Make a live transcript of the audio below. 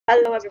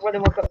Hello everyone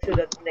and welcome to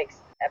the next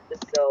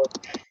episode.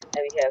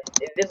 And we have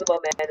Invisible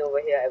Man over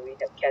here and we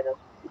have Kenneth,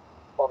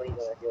 formerly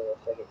known as YOLO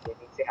Circuit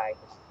Gaming. Say hi.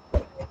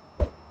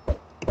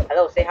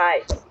 Hello, say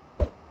hi.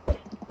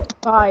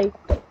 Bye.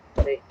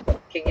 Say,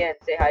 King Yan,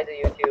 say hi to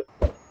YouTube.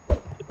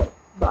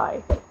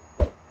 Bye.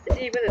 Is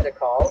he even in the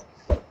call?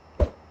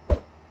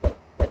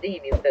 I think he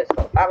muted his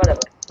call. Whatever.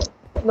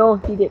 No,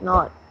 he did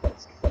not.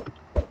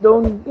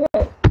 Don't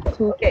get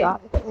too Okay, shy.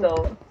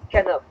 so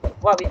Kenneth,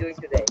 what are we doing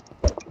today?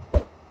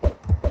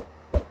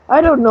 I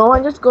don't know.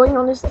 I'm just going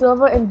on this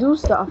server and do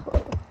stuff,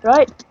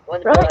 right? You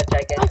want to build a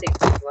gigantic,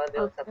 you want to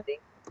build something?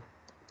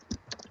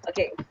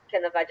 Okay,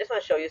 Kenneth, I just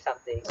want to show you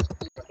something.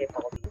 Okay,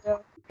 follow me. Yeah.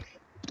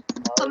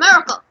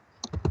 America.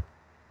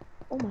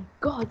 Oh my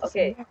God. This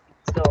Okay,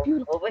 is so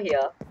beautiful. over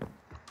here,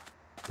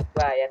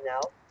 where I am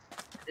now,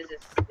 this is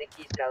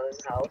Nikki's melon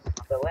house.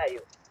 But where are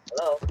you?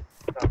 Hello?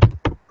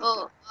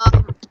 Oh,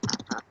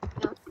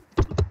 yeah.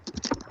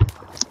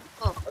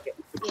 Oh, Okay.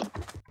 yeah.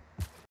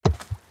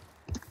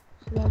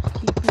 Slash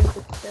TP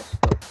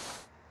successful.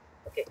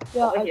 Okay,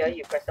 Yeah, over I here think-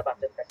 you press the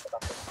button, press the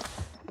button.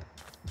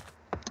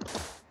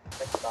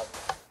 Press the button.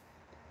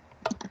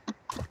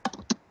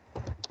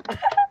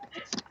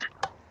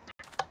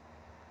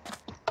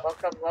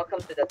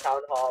 Welcome to the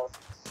town hall.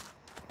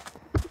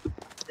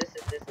 This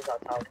is our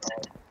town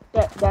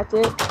hall. That's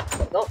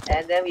it. Nope,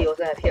 and then we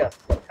also have here.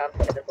 Come,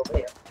 Kenneth, over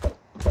here.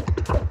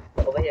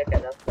 Over here,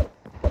 Kenneth.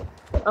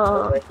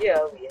 Over here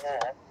we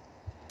have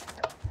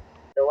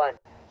the one,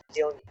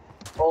 the only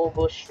Old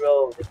Bush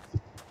Road.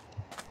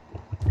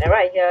 And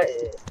right here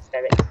is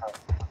Barrett's house.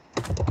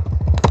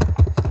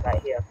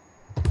 Right here.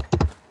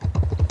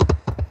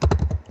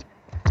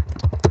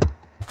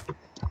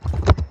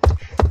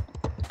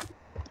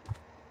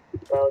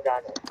 Well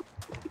done.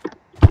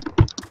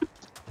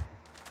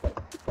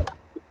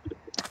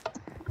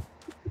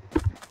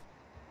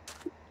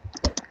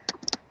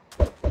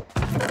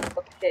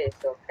 Okay,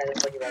 so kind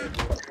of what you want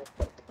to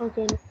do.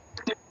 Okay.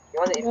 You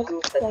want to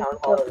improve the town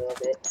hall a little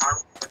bit.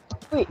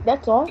 Wait,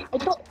 that's all?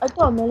 I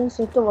thought Melon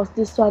Center was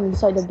this one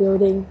inside the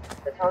building.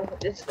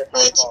 This is the town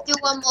Wait, hall. still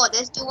one more.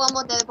 There's still one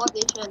more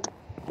teleportation.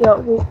 Yeah,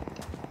 wait.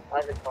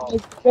 How's it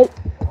called?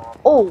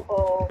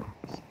 Oh,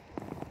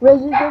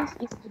 Residence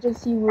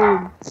Emergency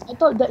Room. I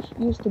thought that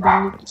used to be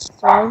Nikki's.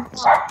 Sorry.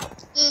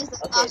 This is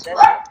the Okay, last then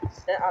one.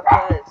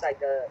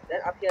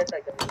 up here is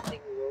like the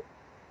meeting room.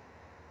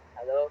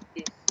 Hello,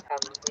 please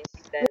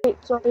stand. Wait,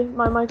 sorry,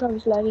 my Minecraft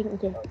is lagging.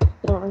 Okay.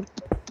 No,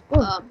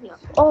 Yeah.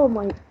 oh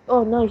my,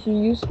 oh nice, you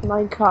used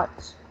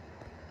minecarts.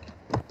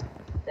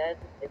 Then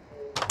if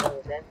you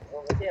go then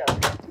over here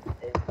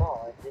is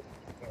more this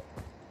is here.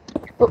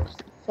 Oops,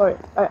 sorry,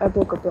 I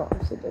broke a block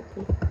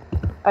accidentally.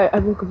 I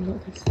broke a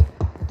block accidentally.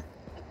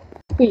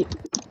 Wait,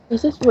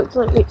 does this work?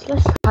 Like, wait,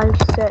 let's time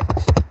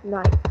set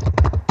night.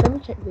 Let me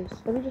check this.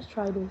 Let me just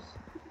try this.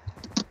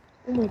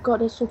 Oh my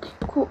god, that's so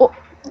cool. Oh,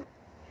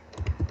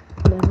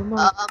 never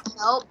mind.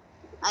 Help.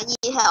 I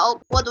need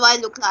help. What do I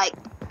look like?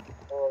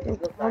 Oh, you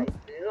look like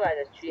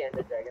the tree and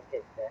the dragon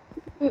pit there.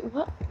 Wait,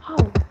 what? How?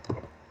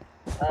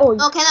 Oh,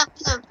 No,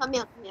 come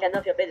here.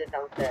 Kenneth, your bed is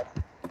downstairs.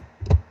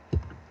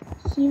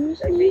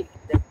 seriously?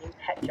 The green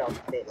patch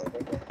of bed over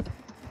here.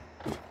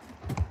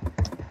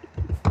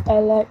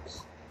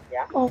 Alex.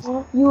 Yeah?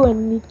 Oh, you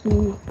and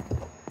Nikki.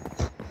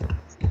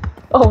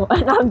 Oh,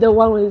 and I'm the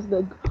one with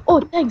the...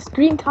 Oh, thanks,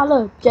 green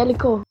color,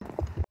 Jellico.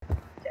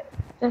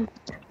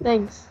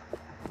 Thanks.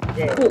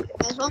 Yeah. Wait.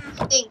 There's one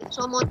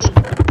more thing.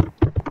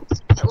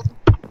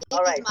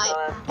 Alright,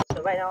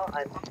 so right now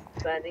I'm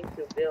planning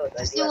to build a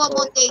There's still UFO. one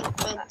more thing,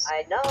 friends.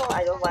 I know,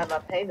 I don't want,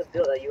 I'm planning to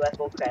build a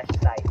UFO crash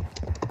site.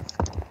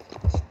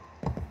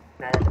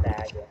 Nah, that's a bad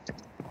idea.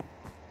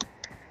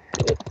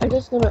 Wait, I'm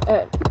just gonna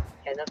add...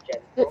 Kenneth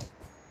Jellico.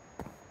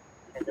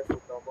 Kenneth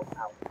Futomo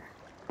out.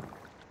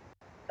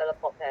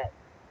 Teleport pad.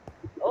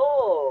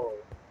 Oh!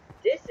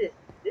 This is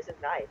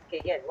nice.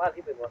 Okay, Yen, what have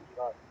you been working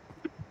on?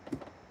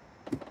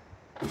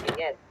 King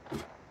Yen.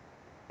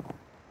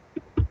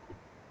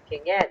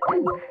 King Yen.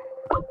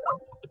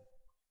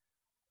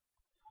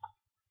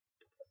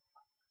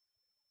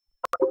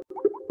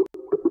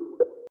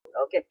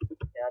 Okay,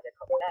 now they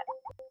come back.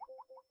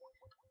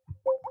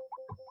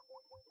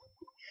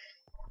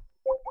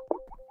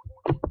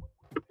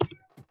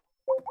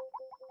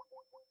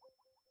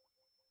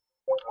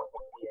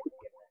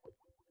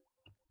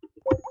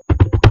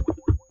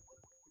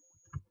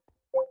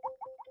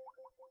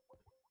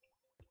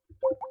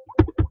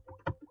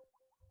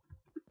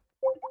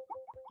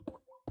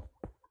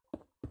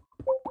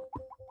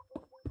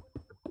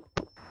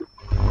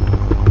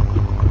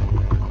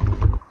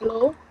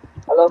 Hello?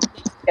 Hello?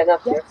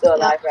 Kenneth, you're still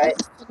alive, right?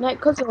 Tonight,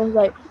 because it was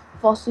like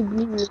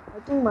possibly... I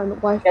think my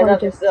Wi-Fi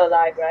Kenneth, you're just... still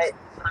alive, right?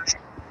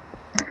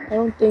 I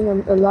don't think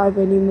I'm alive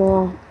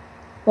anymore.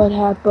 What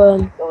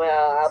happened? So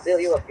I'll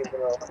build you a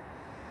funeral.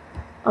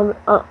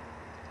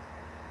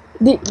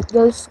 Did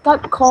the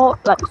Skype call,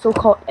 like,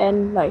 so-called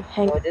end, like,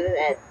 hang... No, it didn't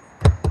end.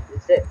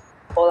 It's it.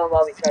 Hold on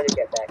while we try to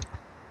get back.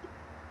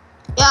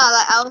 Yeah,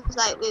 like I was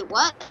like, wait,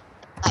 what?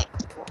 Like,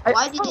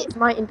 why did it?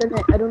 My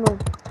internet, I don't know.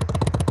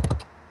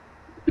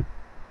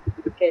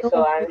 Okay,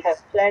 so I have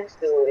plans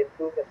to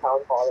improve the town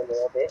hall a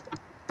little bit.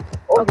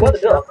 Oh, Okay, you want to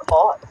build sure. a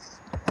court?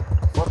 You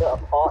want to build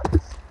a court?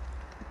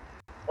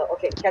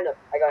 Okay, Kenneth,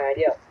 I got an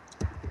idea.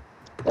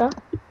 Yeah.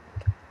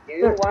 Do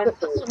you want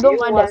to? Do Don't you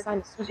mind want? that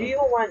sign. Do you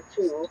want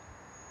to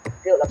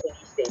build a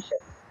police station?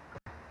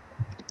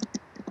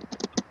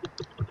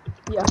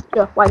 Yeah,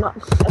 sure. Why not?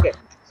 Okay,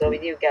 so we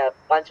need to get a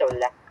bunch of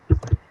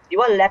lapis. You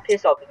want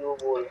lapis or blue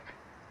wool?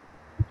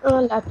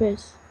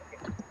 Lapis.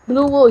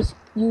 Blue wool is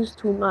used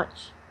too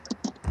much.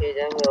 Okay,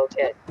 then we'll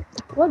get.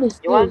 What is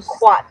You want this?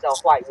 quartz or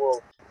white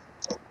wool?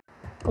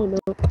 Oh no.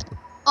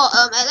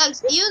 Oh,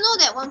 Alex, do you know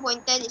that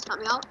 1.10 is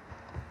coming out?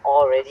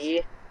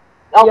 Already?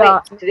 Oh Yeah.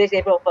 wait, today's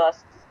April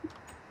 1st.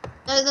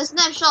 The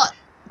snapshot.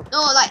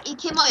 No, like it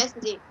came out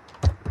yesterday.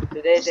 The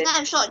Today's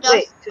snapshot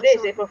wait, just. today is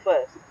showed. April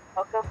 1st.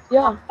 How come?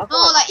 Yeah. How come No,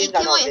 our like skins it are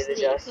came not out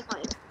yesterday. villagers?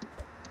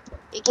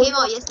 It came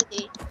out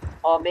yesterday.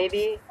 Or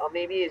maybe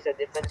it's a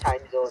different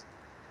time zone.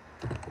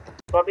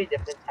 Probably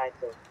different time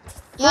zone.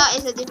 Yeah,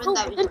 it's a different No,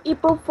 time. but then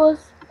April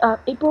 1st.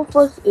 April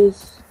 1st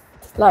is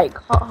like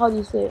how do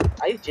you say it?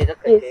 Are you Jada Is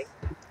clicking?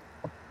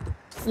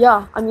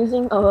 yeah. I'm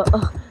using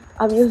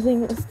I'm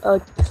using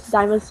a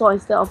diamond sword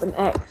instead of an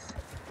axe.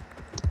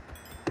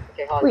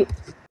 Okay, hold on. Wait.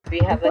 We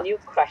have a new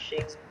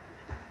crushing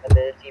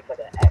ability for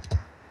the axe.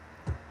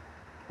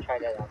 Try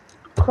that out.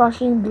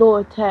 Crushing blow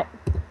attack.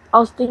 I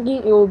was thinking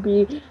it will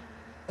be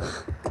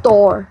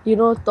Thor. You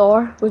know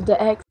Thor with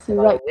the axe. You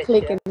Got a right witch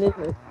click here. and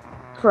then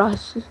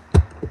crush.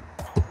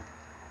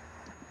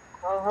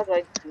 How do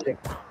I do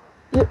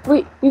that?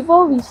 Wait,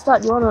 before we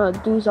start, you wanna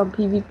do some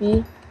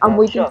PvP? I'm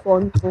waiting Sure.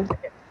 for you.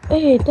 Okay.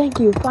 Hey, thank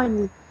you,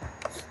 finally.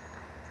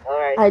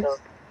 Alright, so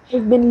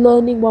I've been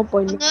learning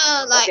 1.9. I'm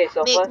gonna like okay,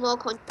 so make more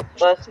content.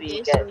 first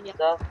we get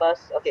the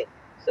first. Okay,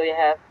 so you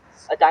have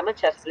a diamond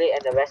chestplate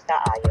and the rest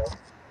are iron.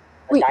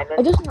 A Wait, I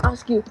diamond, just wanna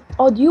ask you,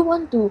 or do you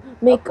want to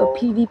make a bow.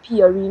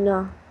 PvP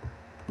arena?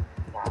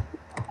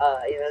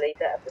 In a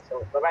later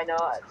episode. But right now,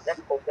 let's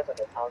focus on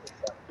the town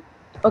itself.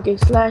 Okay,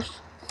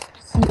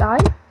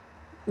 /CI?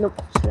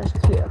 Nope,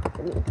 /clear.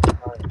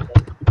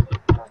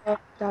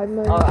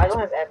 Diamond. Oh, I don't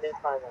have admin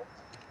file now.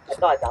 I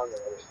thought I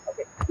downloaded it.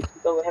 Okay,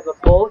 so we have a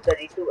bow,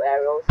 32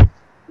 arrows,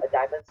 a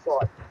diamond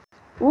sword,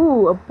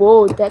 Ooh, a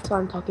bow. That's what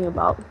I'm talking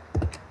about.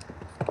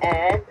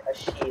 and a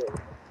shield.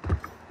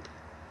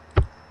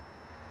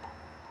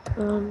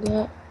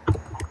 That.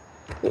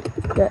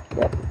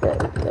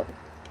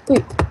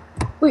 Wait,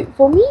 wait.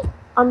 For me,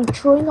 I'm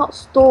throwing out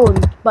stone,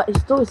 but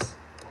it's those.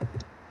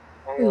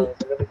 I know,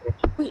 it's a little bit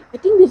glitchy. Wait, I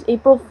think this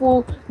April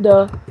Fool,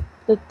 the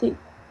thing,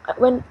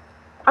 when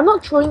I'm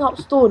not throwing out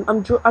stone,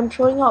 I'm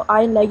throwing out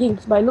iron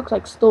leggings, but it looks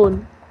like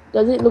stone.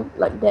 Does it look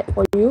like that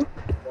for you?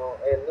 No,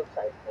 it looks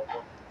like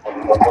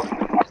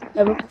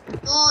Ever?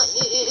 No,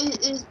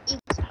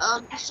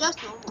 it's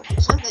just normal.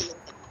 It's just that you.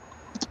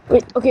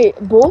 Wait, okay,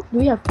 bow. Do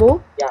we have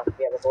bow? yeah,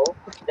 we have a bow,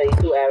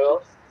 32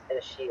 arrows, and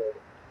a shield.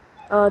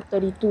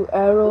 32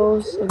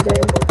 arrows It and looks like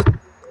then a holy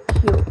symbol.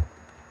 shield.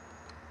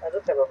 That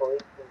looks like a holy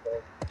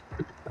symbol.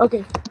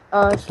 Okay.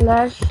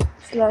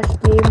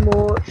 /game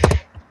mode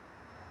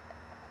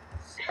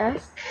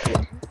S.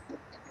 Yeah.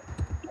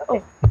 Okay.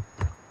 Oh.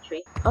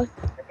 3. Okay.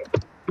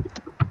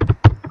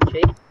 Okay.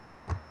 3,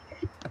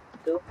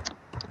 2,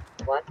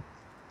 1.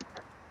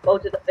 Go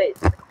to the face.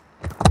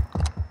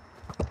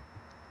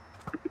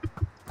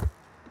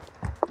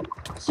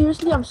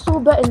 Seriously, I'm so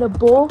bad in the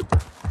bow.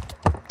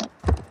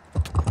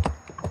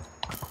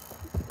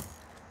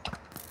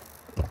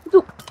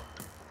 Dude.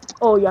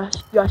 Oh, your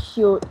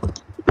shield. Do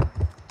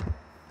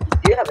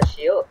you have a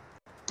shield?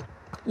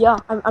 Yeah,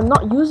 I'm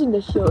not using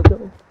the shield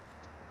though.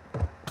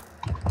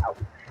 Ow.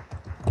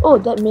 Oh,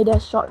 that made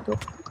that shot though.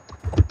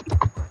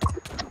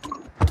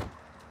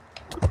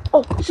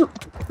 Oh, shoot.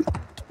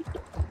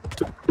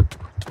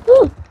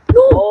 Oh,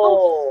 no.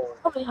 Oh.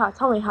 How many hearts?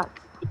 How many hearts?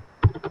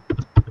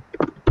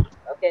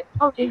 Okay.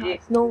 How many GG.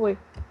 hearts? No way.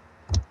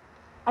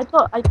 I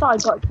thought I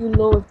got too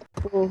low with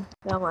the bow.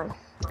 Never mind.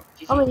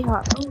 How many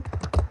hearts?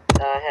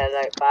 I had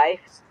like 5.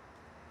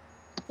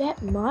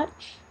 That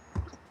much?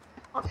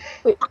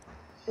 Wait.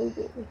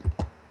 Elevator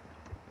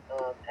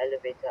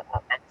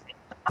up.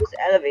 This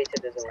elevator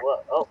doesn't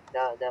work. Oh,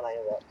 now mind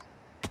it works.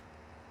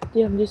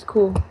 Damn, this is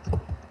cool.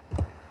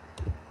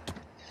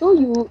 So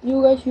you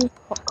guys use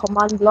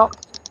command block?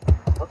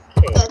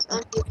 Okay. Yes,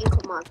 I'm using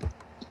command.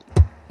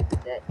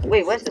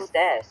 Wait, where's the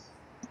stairs?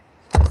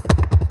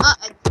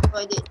 I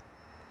destroyed it.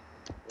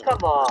 Come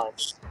on.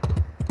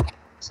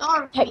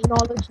 Sorry.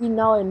 Technology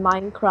now in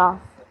Minecraft.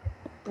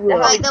 Then how are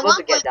Like we the supposed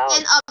to get down?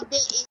 1.10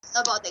 update is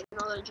about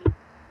technology.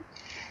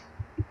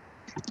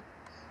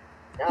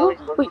 Then how are we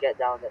supposed to get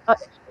down that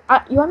section?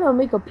 You want to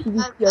make a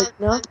PvP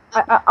arena?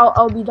 I'm-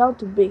 I'll be down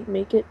to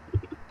make it.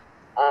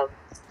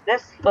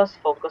 Let's first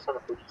focus on the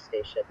police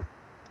station.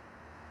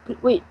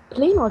 Wait,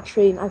 plane or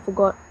train? I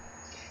forgot.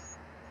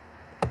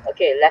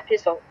 Okay,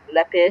 lapis,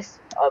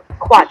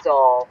 quartz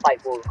or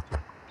white wool.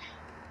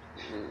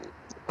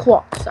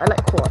 Quartz. I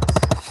like quartz.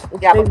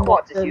 It's Yeah, very but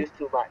quartz is modern. used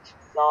too much.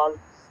 Lol.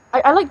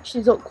 I like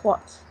chiseled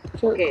quartz.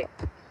 Okay.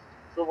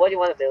 So what do you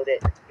want to build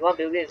it? You want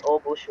to build it in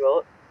Old Bush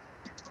Road?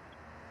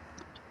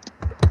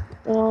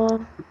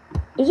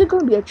 Is it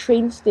going to be a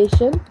train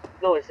station?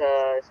 No, it's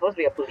supposed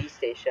to be a police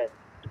station.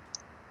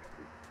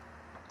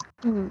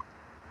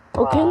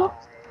 Okay, look.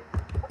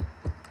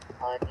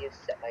 I need to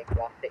set my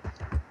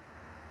graphics.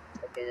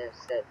 Okay, then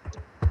set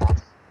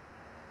mask.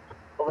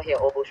 Over here,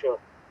 Obush Road.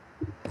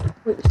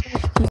 Wait,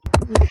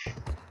 it's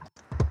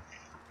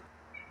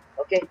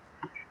Okay,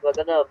 we're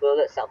gonna build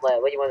it somewhere.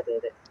 Where do you want to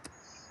build it?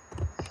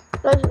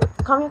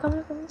 come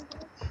here.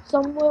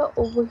 Somewhere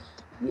over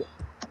here.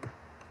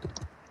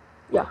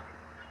 Yeah.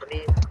 Let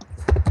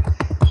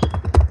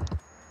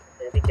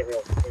me get rid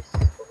of this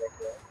over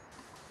here.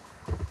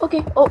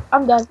 Okay. Oh,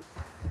 I'm done.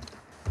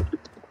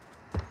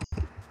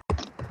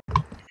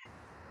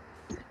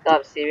 No,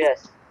 I'm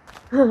serious.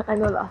 I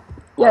know lah.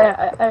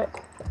 Yeah. I.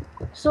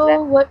 So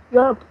Left. what you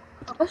wanna?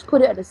 Let's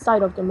put it at the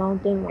side of the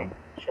mountain now.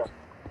 Sure.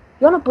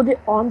 You wanna put it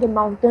on the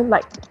mountain,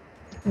 like?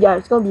 Yeah,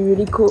 it's gonna be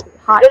really cool.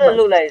 High, It's gonna but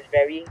look like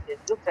it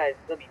looks like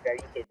it's gonna be very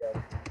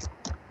hidden.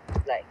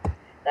 Like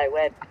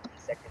where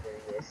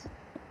secondary is.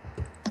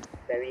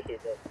 Very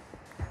hidden.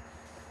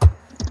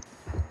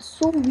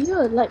 so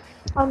weird. Like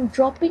I'm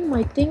dropping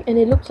my thing and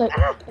it looks like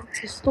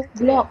it's a stone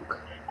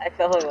block. I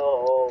fell in a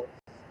hole.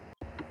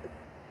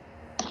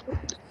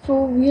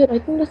 So weird. I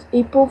think that's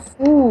April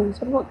Fools.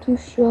 I'm not too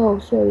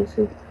sure.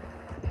 Seriously.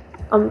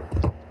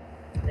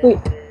 Wait.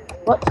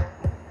 What?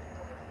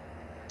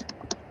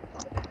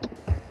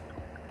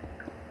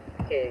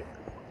 Okay.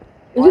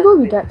 Is it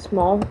gonna be that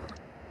small?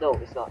 No,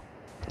 it's not.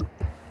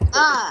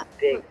 Ah. It's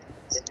big.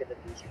 It's gonna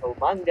be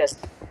humongous.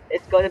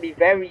 It's gonna be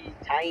very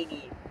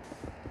tiny.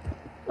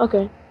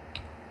 Okay.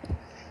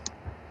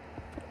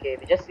 Okay,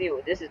 we just see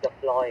this is the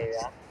floor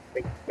area.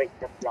 Break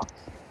the blocks.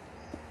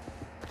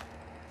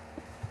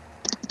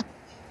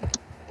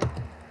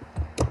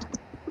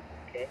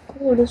 Okay.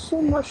 Oh, there's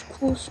so much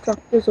cool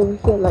structures over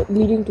here, like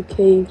leading to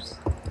caves.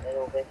 Then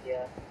over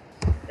here.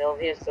 Then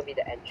over here is gonna be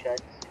the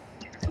entrance.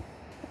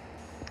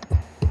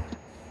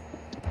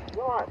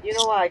 You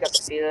know what? I got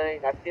the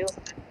feeling. I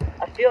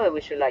feel like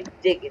we should like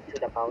dig into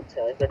the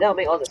mountain, but that'll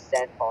make all the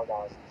sand fall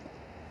down.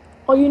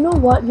 Oh, you know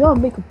what? You wanna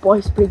make a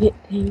boys brigade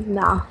thing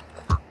now?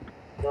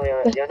 No,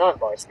 you're not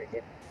boys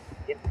brigade.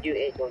 You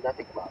ain't know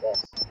nothing about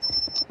us.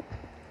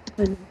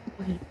 I know.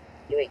 Okay.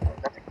 You ain't know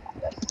nothing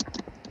about us.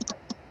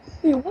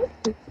 Wait, what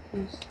is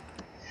this?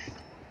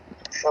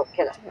 No,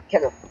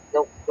 cannot.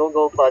 No, don't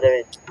go further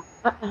in.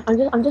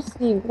 I'm just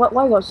seeing why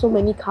got so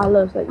many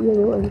colors like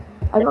yellow and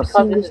I've not Because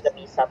seen this this. is the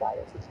Misa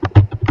Island.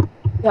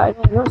 Yeah, I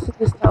know. I've not seen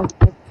this type of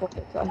thing before.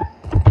 That's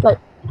why. Like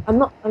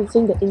I'm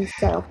seeing the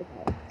inside of the house.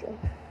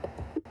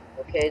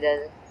 Okay,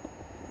 then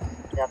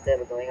after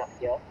we're going up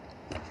here.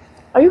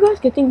 Are you guys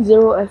getting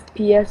 0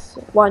 FPS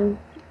one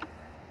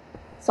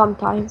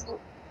sometime?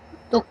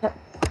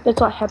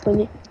 That's what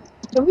happening.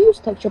 Can we use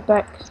texture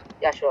packs?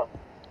 Yeah, sure.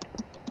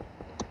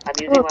 I'm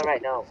using one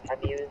right now. I'm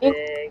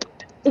using.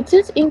 It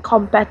says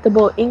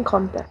incompatible.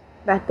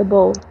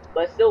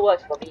 But it still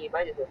works for me.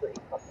 Mine is also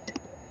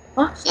incompatible.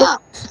 Huh?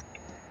 Still?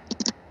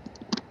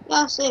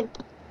 Yeah, same.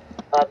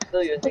 I'm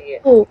still using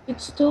it. Oh, it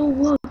still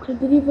works. I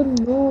didn't even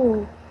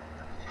know.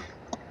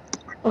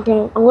 Okay,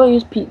 I'm gonna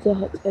use Pizza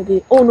Hut's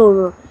edit. Oh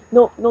no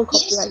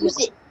copyright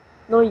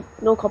here.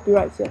 No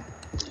copyrights here.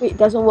 Wait, it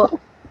doesn't work.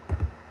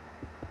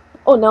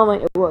 Oh, now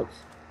it works.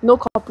 No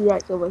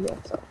copyrights over here.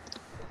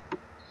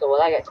 So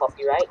will I get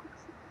copyright?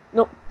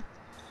 Nope.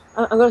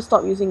 I'm gonna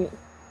stop using it.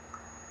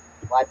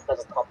 Why?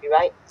 Because of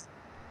copyright?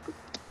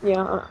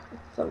 Yeah,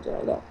 something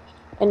like that.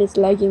 And it's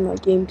lagging my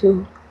game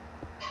too.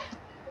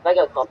 If I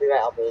get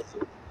copyright, I'll blame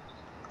you.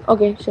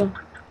 Okay, sure.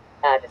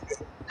 Just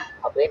kidding.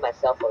 I'll blame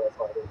myself for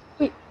recording.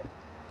 Wait.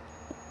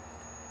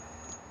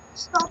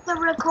 Stop the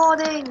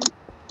recording.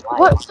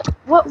 Why?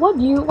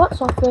 What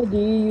software do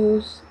you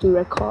use to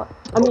record?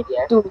 I mean,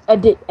 OBS? to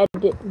edit. I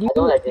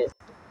don't edit.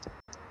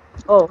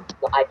 Oh.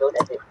 No, I don't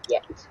edit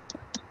yet.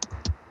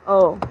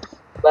 Oh.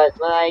 But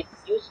when I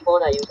use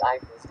phone, I use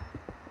iPhone.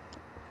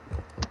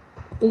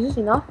 Is this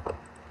enough?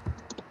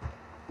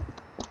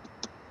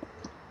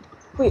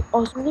 Wait,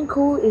 something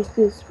cool is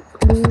this.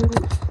 Please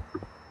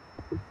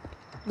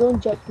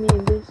don't judge me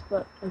in this,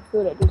 but I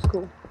feel that this is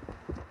cool.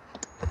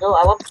 No,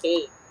 I want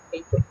paint.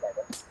 Paint looks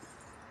better.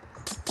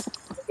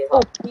 Okay,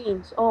 oh,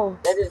 paints. Oh.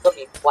 Then it's gonna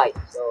be white,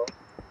 so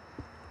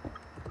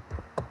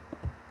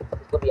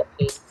it's gonna be a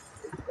paint.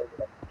 It's gonna be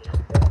like paint.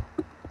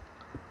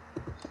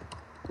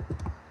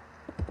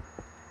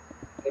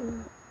 Okay.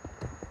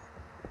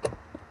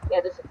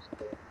 Yeah, this looks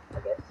cool, I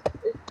guess.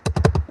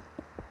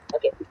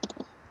 Okay.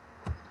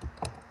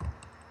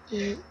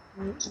 And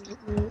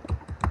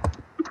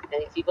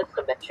it's even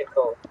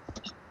symmetrical.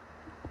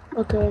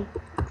 Okay.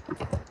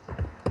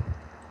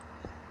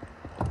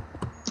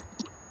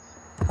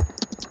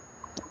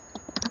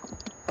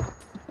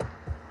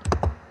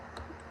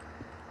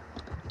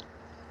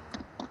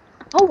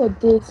 How about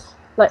this?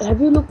 Like,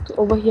 have you looked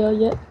over here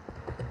yet,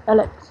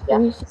 Alex? Yeah.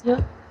 Have you seen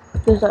here?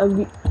 There's like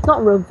a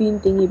not ravine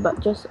thingy,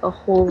 but just a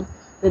hole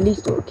that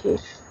leads to a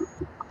cave.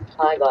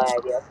 I got an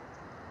idea.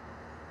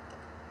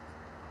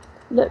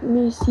 Let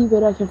me see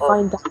whether I can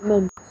find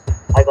diamonds.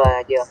 I got an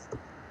idea.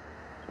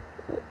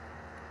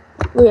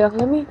 Wait,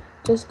 let me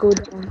just go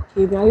down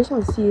cave. I just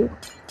want to see it.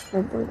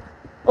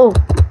 Oh,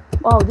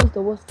 wow, this is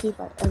the worst cave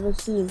I've ever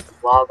seen.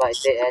 Wow, but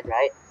it's dead end,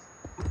 right?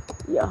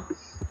 Yeah.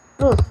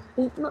 No,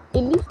 it's not. It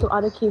leads to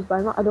other caves,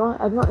 but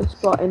I've not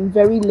explored and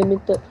very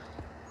limited.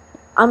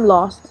 I'm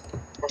lost.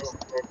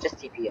 Just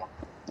TP, yeah.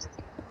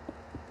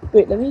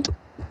 Wait, let me.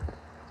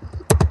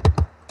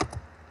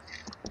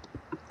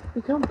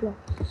 You can't block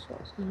this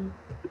shots now.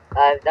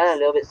 I've done a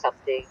little bit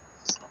something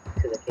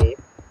to the cave.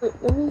 Wait,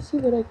 let me see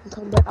whether I can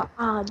come back.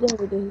 Ah,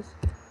 there it is.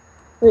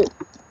 Wait.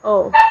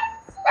 Oh.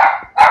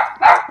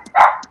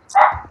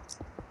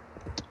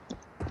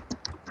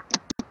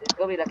 It's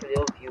gonna be like a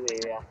little view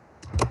area.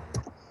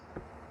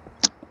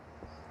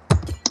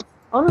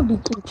 I wanna be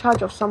in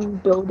charge of some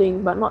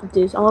building, but not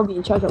this. I wanna be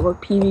in charge of a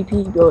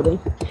PvP building.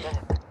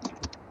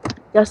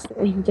 Just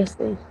saying, just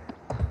saying.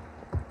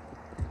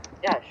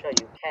 Yeah, sure,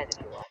 you can if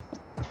you want.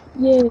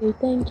 Yay,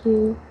 thank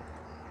you.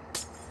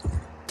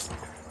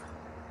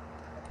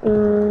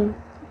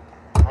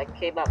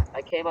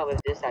 I came up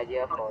with this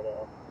idea for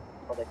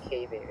the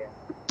cave area.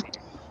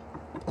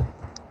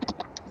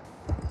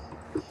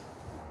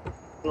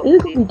 Look, Is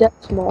it gonna be that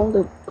small,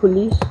 the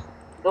police?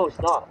 no, it's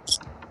not.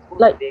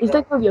 Like, Bigger. is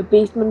that gonna be a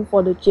basement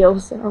for the jail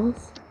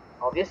cells?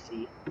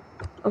 Obviously.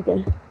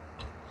 Okay.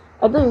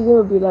 I thought it was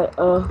gonna be like,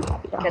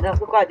 yeah.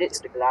 Look what I did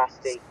to the glass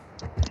thing.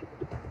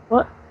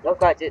 What?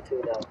 Look what I did to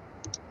the...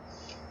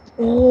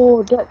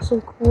 Oh, that's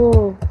so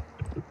cool.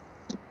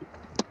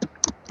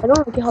 I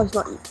don't like how it's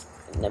not.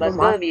 But Never it's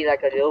gonna mind. be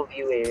like a little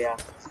view area.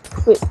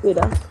 Wait,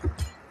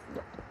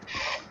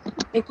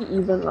 make it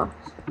even lah.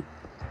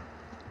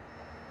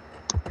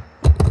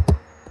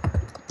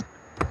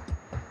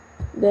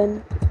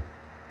 Then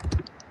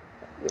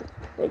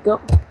there you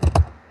go.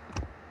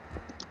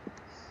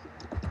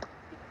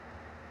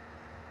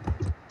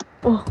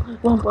 Oh,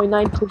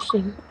 1.9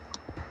 pushing.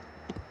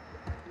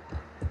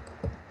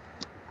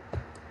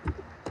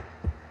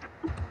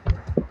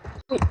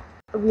 Wait,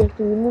 we have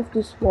to remove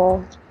this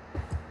wall.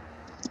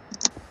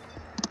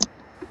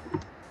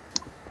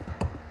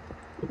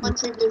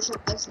 Contribution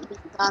has been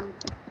done.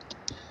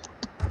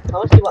 I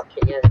wanna see what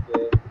Kenya is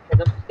doing.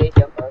 Can I stay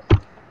here first?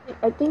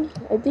 I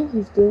think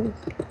he's doing.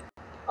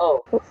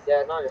 Oh,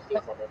 they're not in the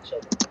same dimension.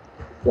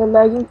 You're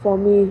lagging for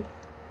me.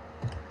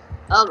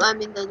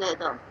 I'm in the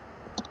nether.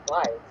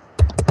 Why?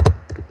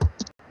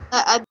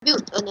 I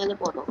built another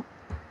portal.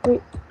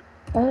 Wait,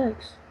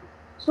 Alex.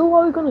 So what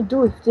are we gonna do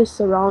with this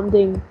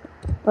surrounding?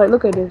 Like,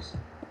 look at this.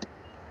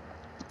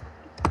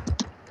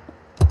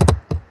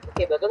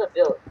 Okay, we're gonna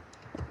build.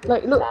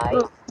 Like, look,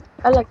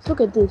 Alex, look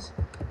at this.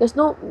 There's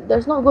not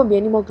gonna be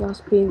any more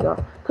glass panes,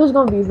 because it's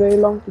gonna be very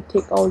long to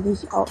take all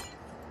these out.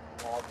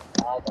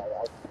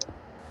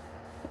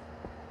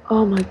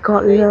 Oh my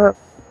god, look.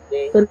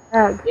 The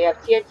lag. They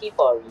have TNT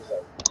for a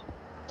reason.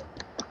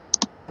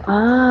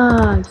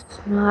 Ah,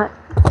 smart.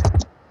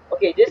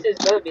 Okay, this is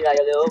gonna be like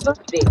a little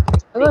big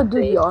I'm gonna do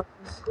place, the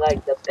honors.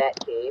 like the Bat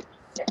Cave.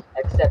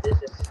 Except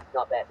this is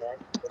not Batman,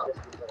 it's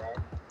just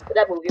Superman. But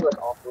that movie was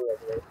awful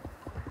anyway.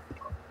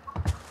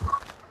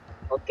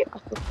 Okay,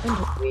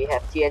 we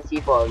have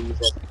TNT for a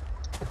reason.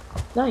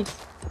 Nice.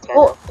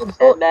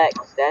 Stand back,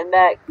 stand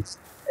back.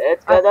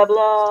 It's gonna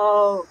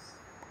blow.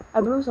 I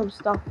blew some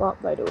stuff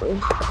up, by the way.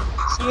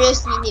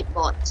 Seriously need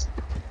bots.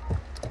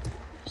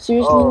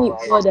 Seriously need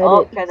more than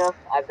it. Kenneth,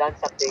 I've done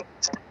something.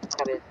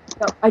 Come in.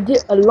 I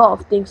did a lot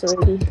of things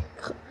already.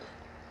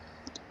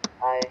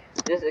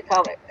 This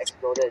account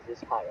exploded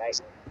this part, right?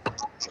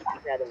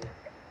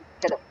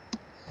 Kenneth.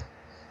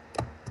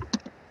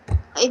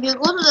 If you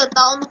go to the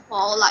town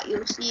hall, like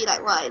you'll see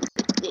like what I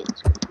did.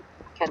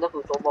 Kenneth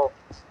will more.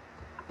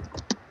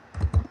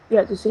 You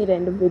have to say that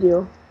in the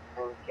video.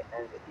 Okay,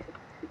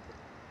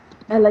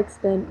 Alex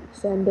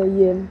Sander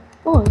Yin.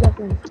 Oh, that's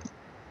nice.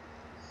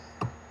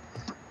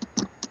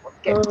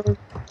 Okay.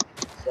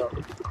 So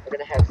we're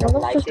gonna have some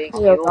lighting. I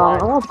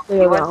want to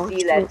play around.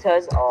 Sea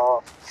lantern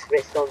or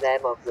redstone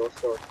lamp or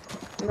glowstone?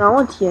 No, I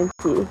want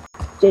TNT.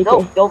 JK.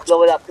 No, don't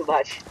blow it up too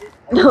much.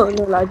 No, I just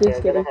kidding. We're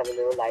kidding. gonna have a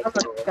little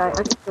lighting over I'm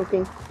here. just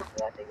joking.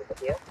 Lighting over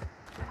here.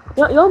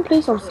 You want to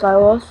play some Star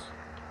Wars?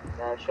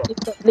 Sure.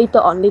 Later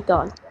on. Yeah,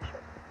 sure.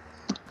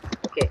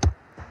 Okay.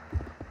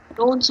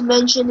 Don't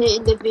mention it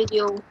in the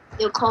video.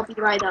 They'll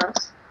copyright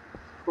us.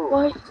 Cool.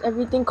 Why is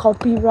everything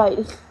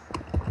copyright?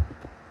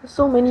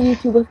 So many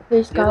YouTubers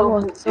play Star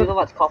Wars. Do you know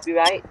what's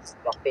copyright?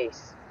 Your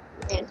face.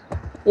 Yes.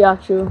 Yeah,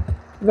 true.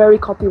 Very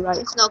copyright.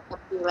 It's not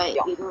copyright.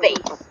 Your face.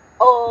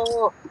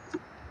 Oh.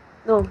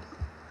 No.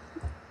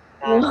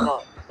 It's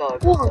not a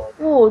good Whoa,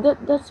 whoa,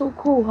 that's so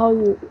cool how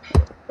you...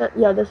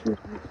 yeah, that's really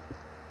cool.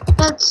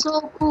 That's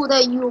so cool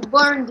that you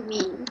burned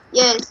me.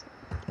 Yes.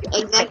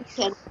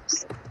 Exactly.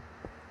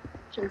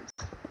 Okay.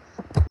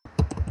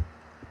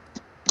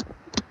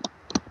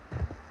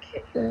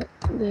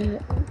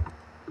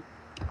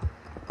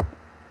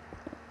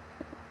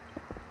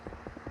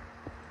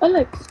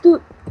 Alex,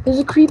 dude, there's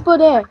a creeper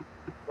there.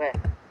 Where?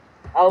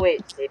 Oh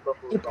wait, April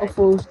Fool's. April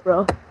Fools,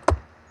 bro.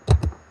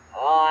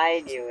 Oh,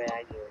 I knew it.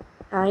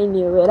 I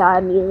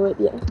knew it,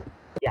 yeah.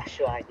 Yeah,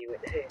 sure, I knew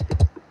it.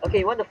 Okay,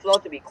 you want the floor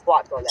to be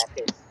quartz or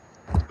lapis?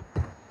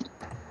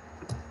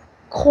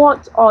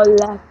 Quartz or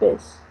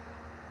lapis?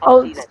 I Up to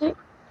would you then. say,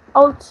 I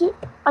would say,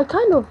 I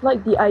kind of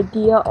like the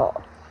idea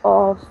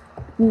of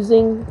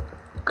using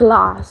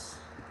glass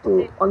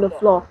Okay, on the sure.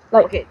 floor.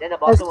 Like, Okay, then the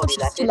there's bottom will gonna be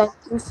be sea lapis.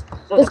 lanterns.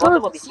 No, There's the gonna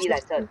bottom will be be sea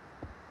lantern.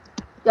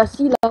 yeah,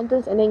 sea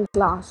lanterns and then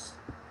glass.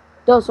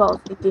 That's what I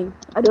was thinking.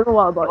 I don't know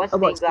what You want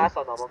stained about glass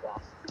or normal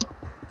glass?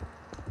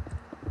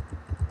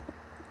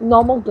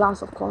 normal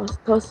glass, of course,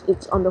 because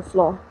it's on the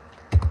floor.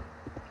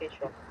 Okay,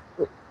 sure.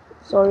 Wait,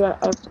 sorry,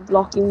 I'm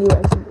blocking you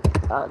as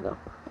no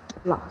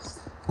glass.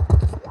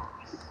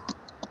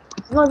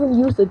 I'm not even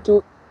use the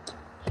joke.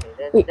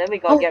 Okay, Wait, then we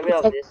gotta get rid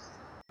of it's this.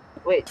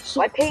 Wait, so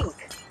why pink?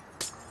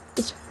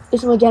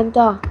 it's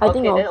magenta. I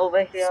think Okay, then I'll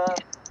over here,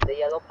 the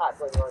yellow part,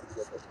 what do you want to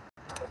do with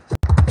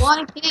it?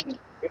 Why pink?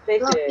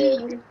 Replace with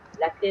Fluffy.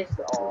 lapis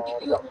or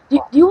block do,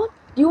 quartz?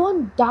 do you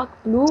want dark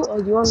blue or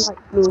do you want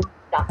light blue?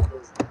 Dark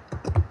blue.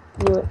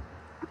 Knew it.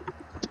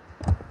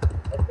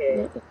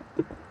 Okay.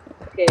 Yeah.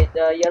 Okay,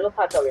 the yellow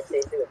parts are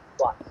replaced with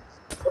quartz.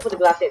 Don't put the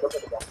glass here, don't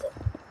put the glass here.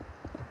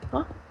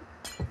 Huh?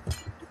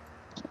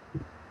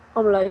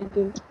 I'm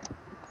lighting.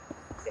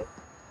 Okay.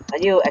 I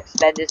need to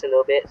expand this a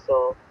little bit,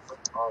 so...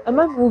 Am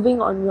I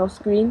moving on your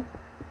screen?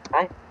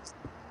 Hi?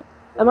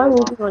 Am I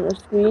moving on your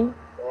screen?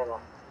 No, no.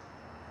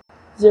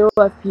 0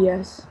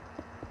 FPS.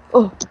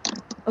 Oh,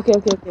 okay.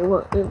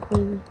 What? I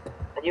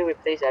need to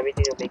replace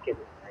everything to make it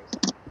look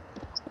nice.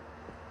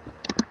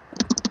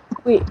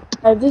 Wait,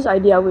 I have this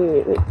idea.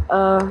 Wait.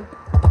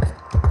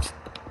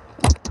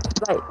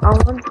 Like, I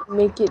want to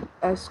make it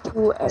as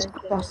cool as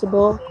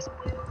possible.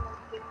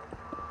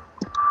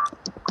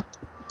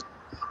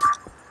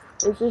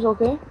 Is this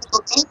okay?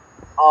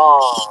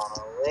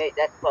 Oh, wait,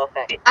 that's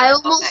perfect. I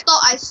almost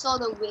thought I saw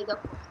the weather.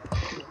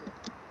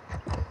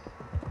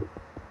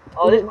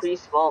 Oh, Is this it, is pretty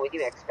small, we need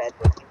to expand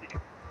it.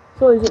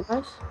 so is it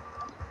nice?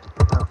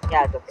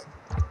 Yeah, it's okay.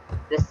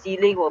 The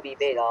ceiling will be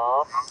made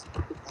of...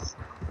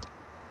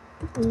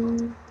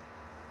 Mm.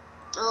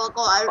 Oh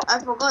god, I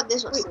forgot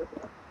this was still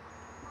here.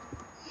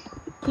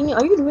 King,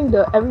 are you doing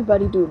the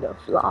everybody do the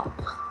flop?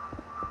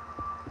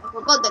 I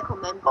forgot the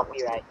command block.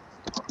 Copyright.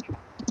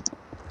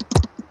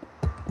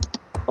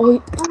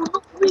 Oh,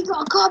 Oh, we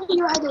got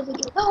copyrighted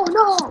again.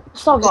 No.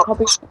 stop the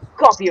copy.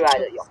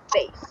 Copyrighted your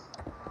face.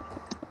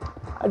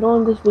 I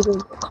don't want this video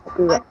to get My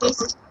copyright.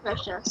 face is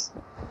precious.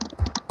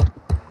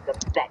 The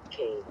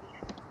Batcave.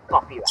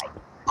 Copyright.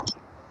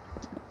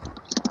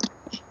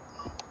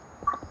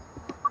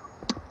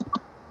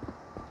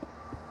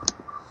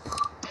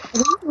 I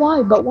don't know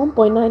why, but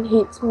 1.9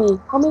 hates me.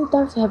 How many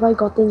times have I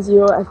gotten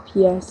 0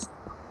 FPS?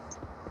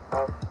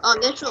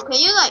 That's true. Can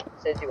you like,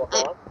 Since you were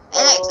I- born.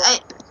 Alex,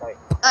 Sorry.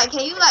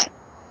 can you like,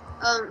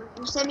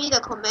 send me the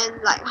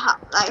comment like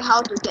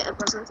how to get a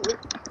person's name?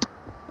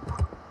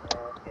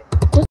 Okay.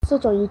 Just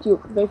search on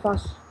YouTube, very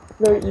fast,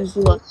 very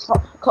easy one.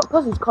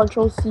 Cause it's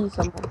Control C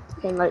somehow.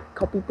 Can like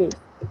copy paste.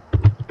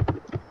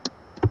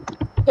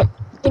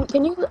 Okay,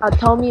 can you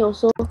tell me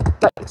also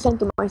like send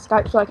to my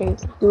Skype so I can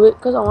do it?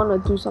 Cause I wanna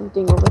do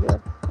something over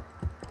here.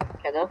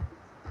 Can I?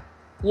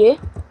 Yeah.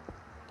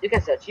 You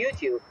can search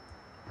YouTube.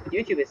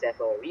 YouTube is there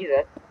for a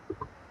reason.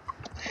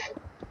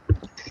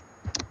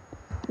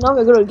 Now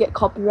we're gonna get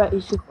copyright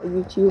issue for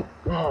YouTube.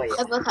 Oh yeah.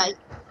 Advertise.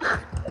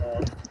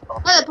 Uh,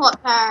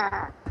 Teleport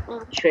pair.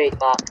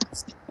 trademark.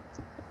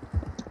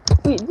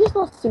 Wait, this is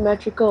not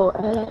symmetrical,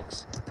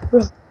 Alex.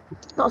 Bro,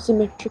 not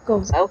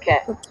symmetrical. I don't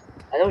care.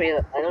 I don't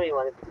really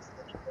want to be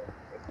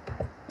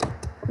symmetrical.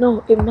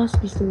 No, it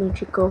must be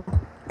symmetrical.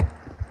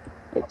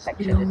 It's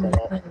Perfection is beyond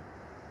allowed. time.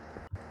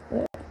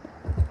 Yeah.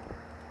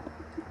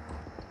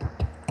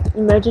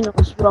 Imagine I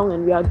was wrong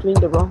and we are doing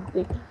the wrong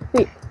thing.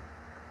 Wait,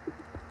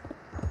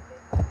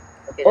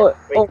 Okay, Oh,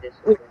 let's break oh, this.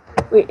 wait.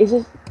 wait, is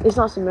this? It's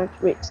not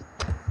symmetrical. Wait,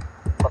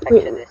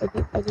 Perfectionist.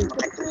 I think.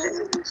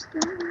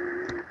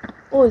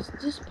 Oh, it's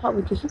this part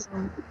which is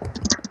wrong.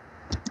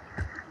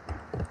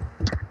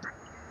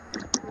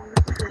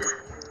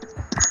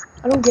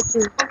 I don't get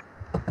this.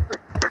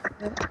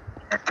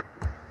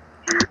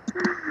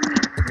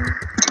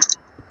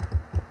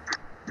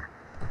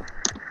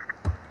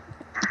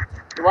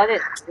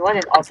 You want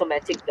an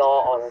automatic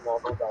door or a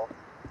normal door?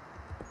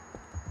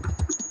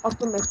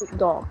 Automatic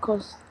door,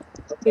 cause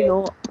Okay. you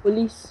know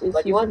police is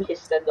But you want usually.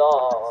 piston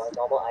door or a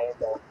normal iron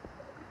door?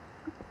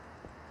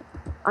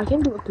 I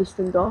can do a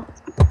piston door.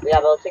 Yeah,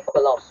 but it'll take up a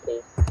lot of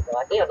space. So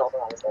I think a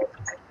normal iron door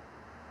is fine.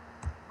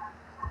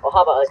 Or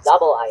how about a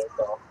double iron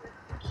door?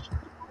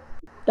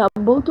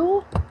 Double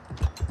door.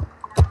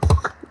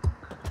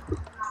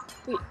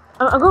 Wait,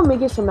 I'm gonna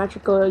make it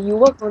symmetrical. You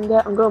work on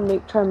that. I'm gonna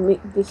try and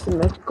make this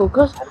symmetrical,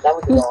 cause I'm done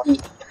with the you door. see,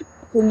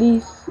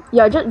 police.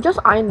 Yeah, just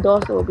iron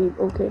doors will be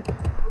okay.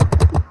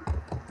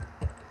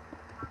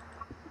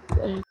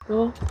 There you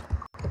go.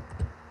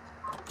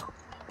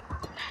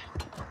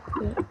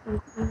 Yeah,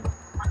 okay.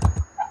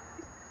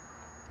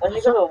 I'm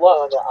just gonna work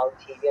on the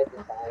ulterior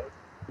design.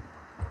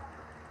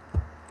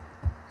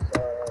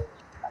 So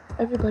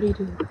Everybody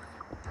do.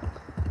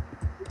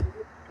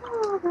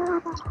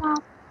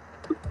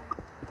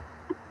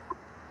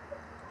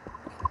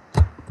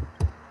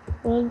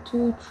 1,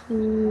 2,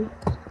 3.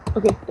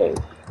 Okay, there you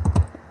go.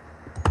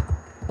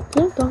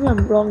 Don't tell me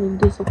I'm wrong in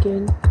this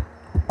again.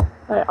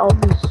 I'll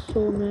be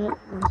so mad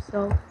at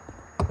myself.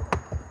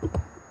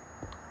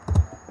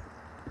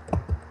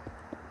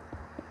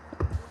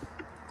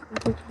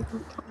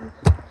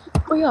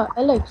 Oh yeah,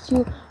 Alex,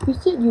 you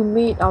said you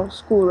made our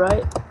school,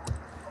 right?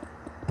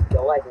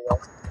 No, I did not.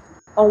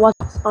 On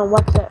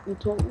WhatsApp, you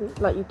told me,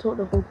 like you told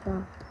the whole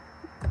class.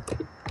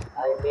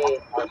 I made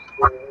our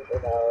school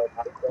in a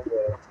single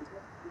world.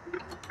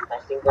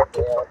 A single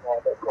player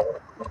model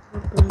world.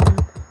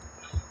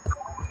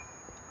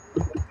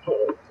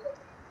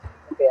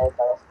 Okay, and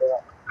let's go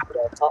up to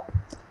the top.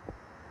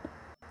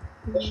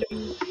 This should be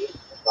easy.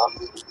 It's not.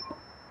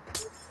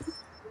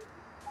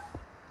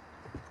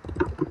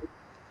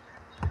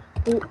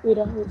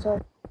 Wait,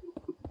 sorry.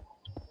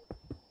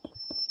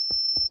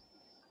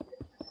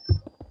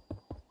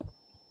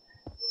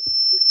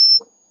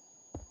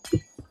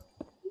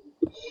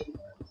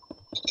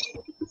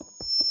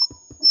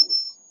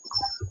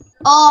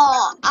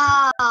 Oh,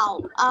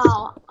 ow,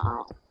 ow,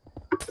 ow.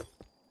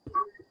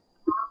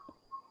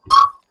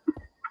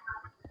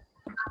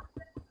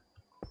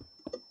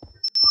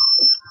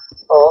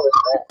 Oh, what was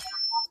that?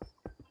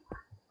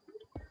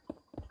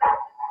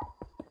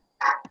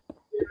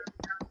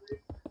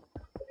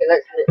 Okay,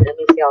 let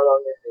me see how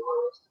long this video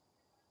is.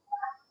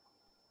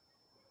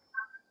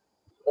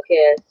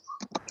 Okay,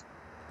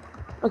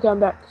 Okay, I'm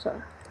back.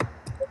 Sorry.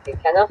 okay,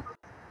 Kenneth.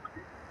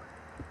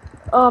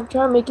 Oh, I'm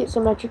trying to make it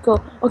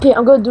symmetrical. Okay,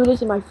 I'm gonna do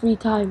this in my free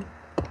time.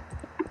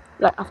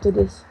 Like after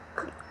this.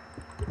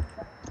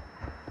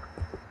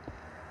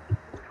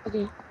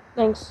 Okay,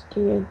 thanks,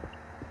 Kieran.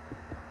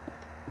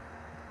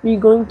 We're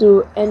going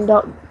to end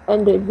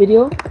the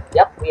video.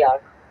 Yep, we are.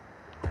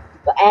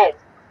 But and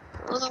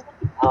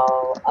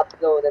Oh, I'll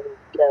upload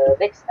the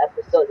next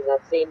episode in the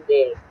same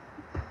day.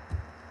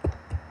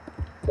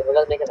 So we're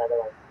gonna make another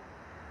one.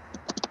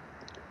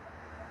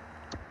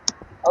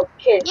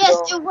 Okay,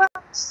 yes, so it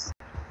works.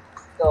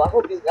 I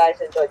hope you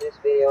guys enjoyed this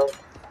video.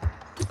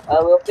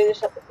 We'll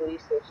finish up the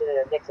police station in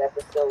the next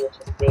episode, which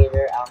is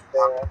later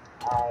after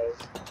I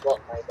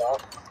walk my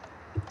dog.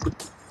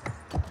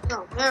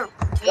 No, no,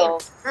 So,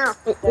 no.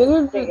 We're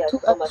gonna thank do you 2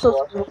 so much for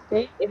episodes watching. per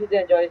day. If you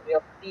did enjoy this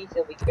video, please it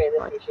would be greatly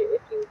appreciated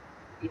if you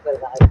leave a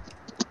like.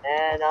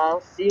 And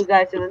I'll see you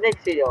guys in the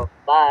next video.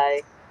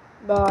 Bye.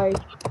 Bye.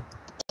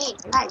 Hey,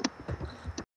 hi.